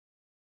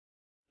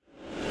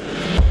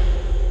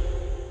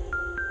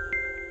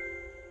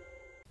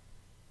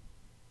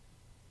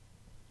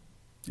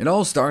It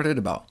all started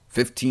about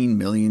 15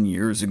 million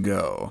years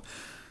ago.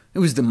 It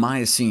was the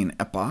Miocene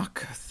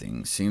epoch.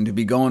 Things seemed to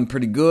be going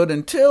pretty good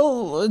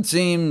until, it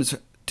seems,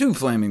 two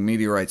flaming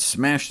meteorites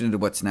smashed into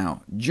what's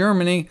now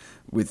Germany,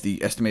 with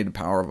the estimated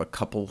power of a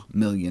couple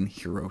million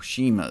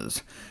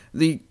Hiroshimas.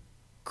 The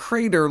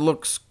crater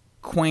looks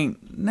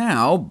quaint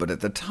now, but at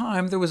the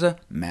time there was a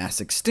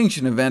mass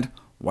extinction event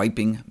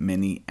wiping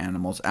many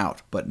animals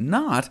out, but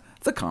not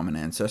the common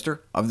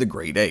ancestor of the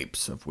great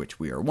apes, of which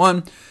we are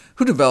one,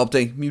 who developed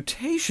a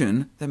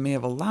mutation that may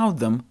have allowed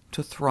them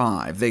to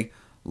thrive. They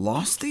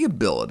lost the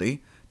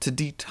ability to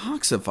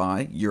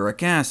detoxify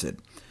uric acid.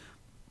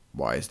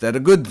 Why is that a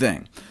good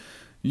thing?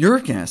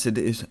 Uric acid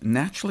is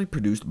naturally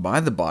produced by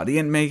the body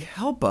and may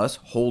help us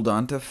hold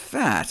on to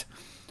fat,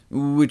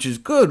 which is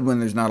good when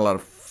there's not a lot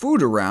of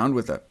food around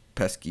with the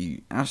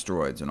pesky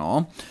asteroids and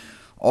all.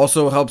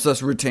 Also helps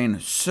us retain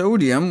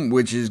sodium,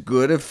 which is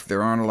good if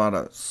there aren't a lot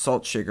of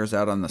salt shakers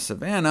out on the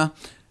savanna,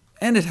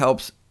 and it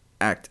helps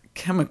act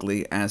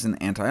chemically as an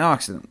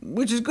antioxidant,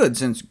 which is good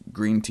since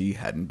green tea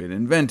hadn't been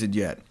invented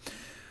yet.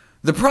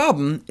 The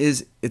problem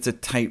is it's a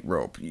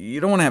tightrope. You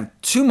don't want to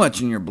have too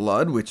much in your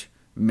blood, which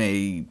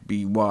may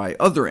be why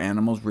other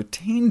animals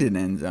retained an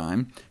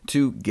enzyme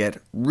to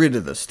get rid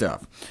of the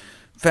stuff.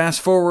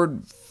 Fast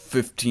forward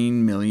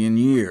 15 million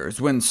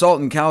years. When salt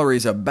and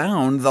calories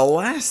abound, the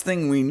last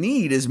thing we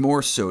need is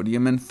more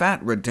sodium and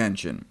fat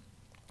retention.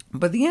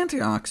 But the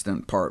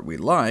antioxidant part we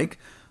like.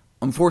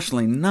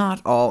 Unfortunately,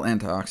 not all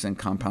antioxidant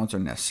compounds are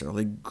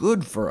necessarily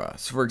good for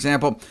us. For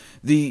example,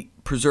 the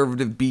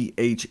preservative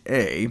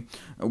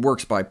BHA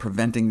works by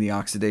preventing the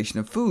oxidation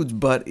of foods,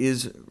 but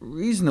is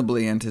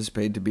reasonably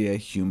anticipated to be a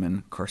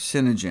human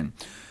carcinogen.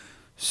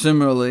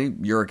 Similarly,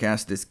 uric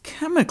acid is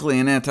chemically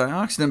an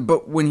antioxidant,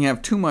 but when you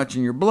have too much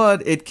in your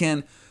blood, it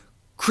can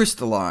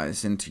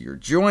crystallize into your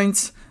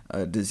joints,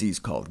 a disease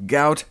called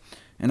gout,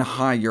 and a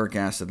high uric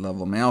acid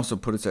level may also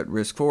put us at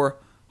risk for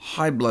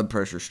high blood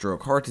pressure,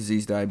 stroke, heart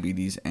disease,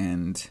 diabetes,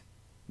 and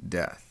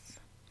death.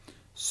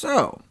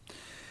 So,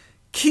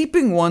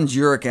 keeping one's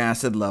uric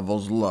acid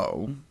levels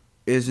low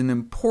is an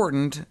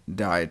important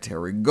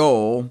dietary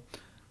goal,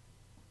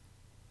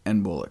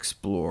 and we'll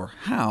explore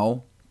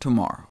how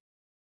tomorrow.